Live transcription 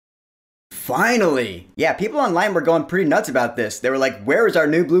Finally! Yeah, people online were going pretty nuts about this. They were like, where is our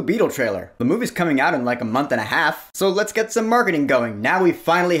new Blue Beetle trailer? The movie's coming out in like a month and a half, so let's get some marketing going. Now we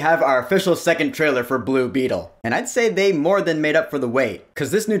finally have our official second trailer for Blue Beetle. And I'd say they more than made up for the wait,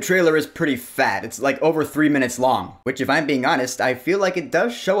 cause this new trailer is pretty fat. It's like over 3 minutes long, which if I'm being honest, I feel like it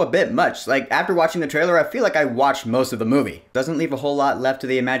does show a bit much. Like after watching the trailer, I feel like I watched most of the movie. Doesn't leave a whole lot left to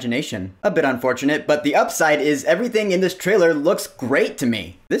the imagination. A bit unfortunate, but the upside is everything in this trailer looks great to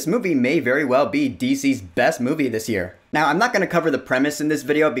me. This movie may very well be DC's best movie this year. Now, I'm not going to cover the premise in this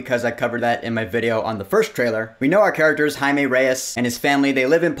video because I covered that in my video on the first trailer. We know our characters, Jaime Reyes and his family, they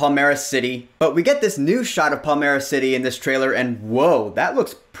live in Palmera City, but we get this new shot of Palmera City in this trailer and whoa, that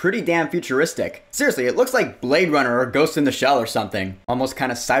looks pretty damn futuristic. Seriously, it looks like Blade Runner or Ghost in the Shell or something. Almost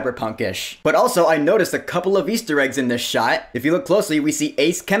kind of cyberpunk-ish. But also, I noticed a couple of Easter eggs in this shot. If you look closely, we see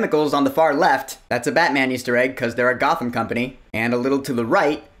Ace Chemicals on the far left. That's a Batman Easter egg because they're a Gotham company. And a little to the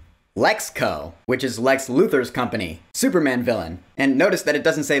right, Lex Co., which is Lex Luthor's company, Superman villain. And notice that it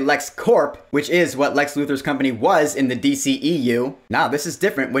doesn't say Lex Corp, which is what Lex Luthor's company was in the DCEU. Now this is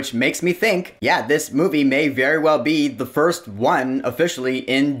different, which makes me think, yeah, this movie may very well be the first one officially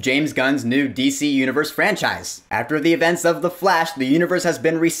in James Gunn's new DC Universe franchise. After the events of The Flash, the universe has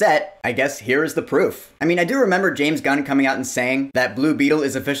been reset. I guess here is the proof. I mean, I do remember James Gunn coming out and saying that Blue Beetle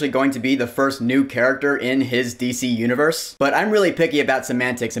is officially going to be the first new character in his DC universe, but I'm really picky about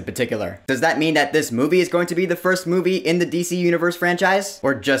semantics in particular. Does that mean that this movie is going to be the first movie in the DC Universe franchise?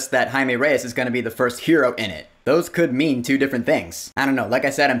 Or just that Jaime Reyes is going to be the first hero in it? Those could mean two different things. I don't know, like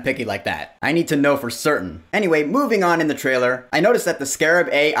I said, I'm picky like that. I need to know for certain. Anyway, moving on in the trailer, I noticed that the Scarab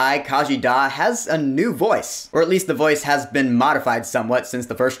AI Kaji Da has a new voice. Or at least the voice has been modified somewhat since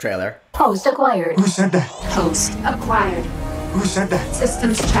the first trailer. Host acquired. Who said that? Host acquired. Who said that?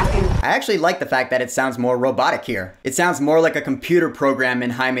 Systems checking. I actually like the fact that it sounds more robotic here. It sounds more like a computer program in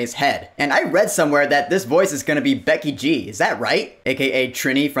Jaime's head. And I read somewhere that this voice is gonna be Becky G, is that right? AKA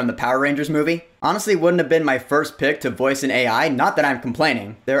Trini from the Power Rangers movie. Honestly, wouldn't have been my first pick to voice an AI, not that I'm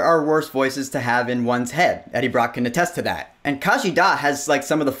complaining. There are worse voices to have in one's head. Eddie Brock can attest to that. And Kaji Da has like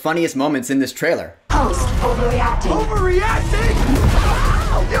some of the funniest moments in this trailer. Host overreacting. Overreacting?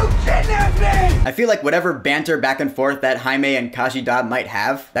 You kidnapped me! I feel like whatever banter back and forth that Jaime and Kaji Da might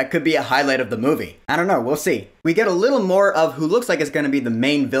have, that could be a highlight of the movie. I don't know, we'll see. We get a little more of who looks like is going to be the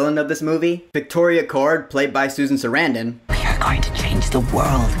main villain of this movie, Victoria Cord, played by Susan Sarandon. We are going to change the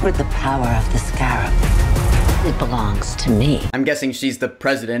world with the power of the Scarab. It belongs to me. I'm guessing she's the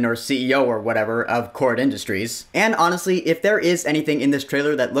president or CEO or whatever of Cord Industries. And honestly, if there is anything in this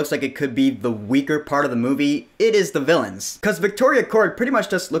trailer that looks like it could be the weaker part of the movie, it is the villains. Cause Victoria Cord pretty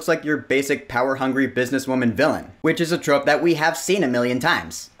much just looks like your basic power-hungry businesswoman villain, which is a trope that we have seen a million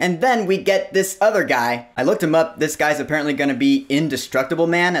times. And then we get this other guy. I looked him up. This guy's apparently gonna be Indestructible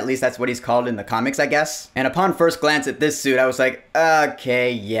Man. At least that's what he's called in the comics, I guess. And upon first glance at this suit, I was like,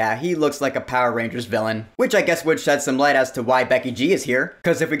 okay, yeah, he looks like a Power Rangers villain, which I guess would shed some light as to why Becky G is here.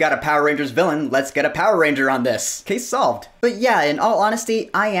 Cause if we got a Power Rangers villain, let's get a Power Ranger on this. Case solved. But yeah, in all honesty,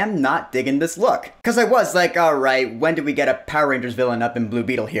 I am not digging this look. Cause I was like, alright, when did we get a Power Rangers villain up in Blue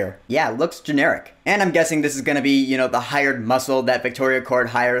Beetle here? Yeah, looks generic. And I'm guessing this is gonna be, you know, the hired muscle that Victoria Cord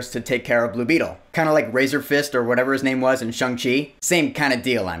hires to take care of Blue Beetle. Kinda like Razor Fist or whatever his name was in Shang-Chi. Same kind of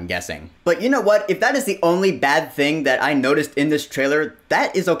deal, I'm guessing. But you know what? If that is the only bad thing that I noticed in this trailer,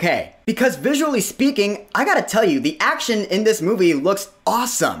 that is okay. Because visually speaking, I gotta tell you, the action in this movie looks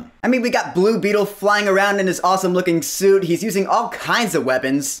awesome. I mean, we got Blue Beetle flying around in his awesome looking suit. He's using all kinds of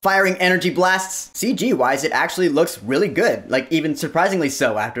weapons, firing energy blasts. CG-wise, it actually looks really good. Like, even surprisingly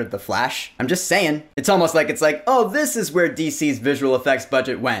so after The Flash. I'm just saying. It's almost like it's like, oh, this is where DC's visual effects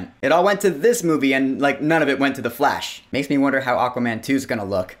budget went. It all went to this movie and, like, none of it went to The Flash. Makes me wonder how Aquaman 2 is gonna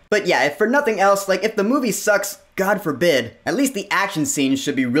look. But yeah, if for nothing else, like, if the movie sucks, God forbid, at least the action scenes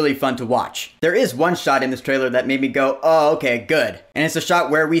should be really fun to watch. There is one shot in this trailer that made me go, oh, okay, good. And it's a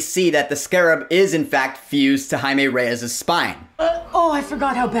shot where we see that the Scarab is in fact fused to Jaime Reyes' spine. Oh, I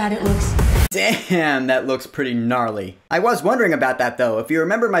forgot how bad it looks. Damn, that looks pretty gnarly. I was wondering about that though. If you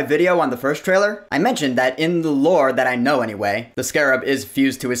remember my video on the first trailer, I mentioned that in the lore that I know anyway, the Scarab is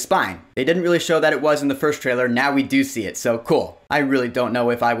fused to his spine. They didn't really show that it was in the first trailer, now we do see it, so cool. I really don't know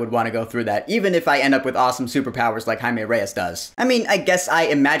if I would want to go through that, even if I end up with awesome superpowers like Jaime Reyes does. I mean, I guess I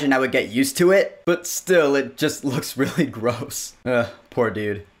imagine I would get used to it, but still, it just looks really gross. Ugh, poor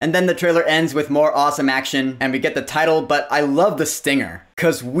dude. And then the trailer ends with more awesome action, and we get the title, but I love the stinger.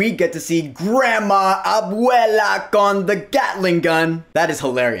 Cause we get to see Grandma Abuela con the Gatling gun. That is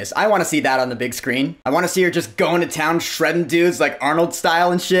hilarious. I want to see that on the big screen. I want to see her just going to town shredding dudes like Arnold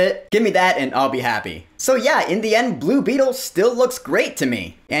style and shit. Give me that and I'll be happy. So yeah, in the end, Blue Beetle still looks great to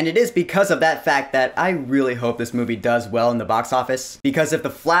me. And it is because of that fact that I really hope this movie does well in the box office. Because if The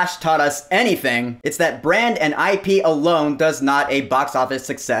Flash taught us anything, it's that brand and IP alone does not a box office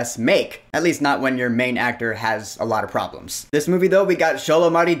success make. At least not when your main actor has a lot of problems. This movie though, we got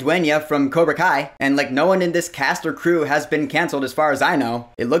Xolo Maridueña from Cobra Kai, and like no one in this cast or crew has been canceled as far as I know.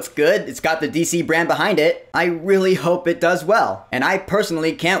 It looks good, it's got the DC brand behind it. I really hope it does well. And I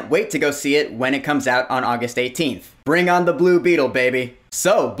personally can't wait to go see it when it comes out on August 18th. Bring on the Blue Beetle, baby.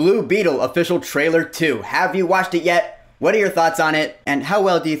 So, Blue Beetle official trailer 2. Have you watched it yet? What are your thoughts on it? And how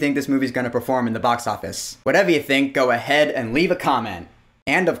well do you think this movie's gonna perform in the box office? Whatever you think, go ahead and leave a comment.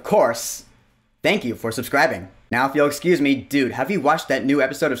 And of course, thank you for subscribing. Now, if you'll excuse me, dude, have you watched that new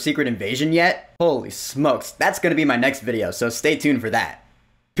episode of Secret Invasion yet? Holy smokes, that's gonna be my next video, so stay tuned for that.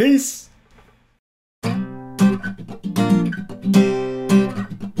 Peace!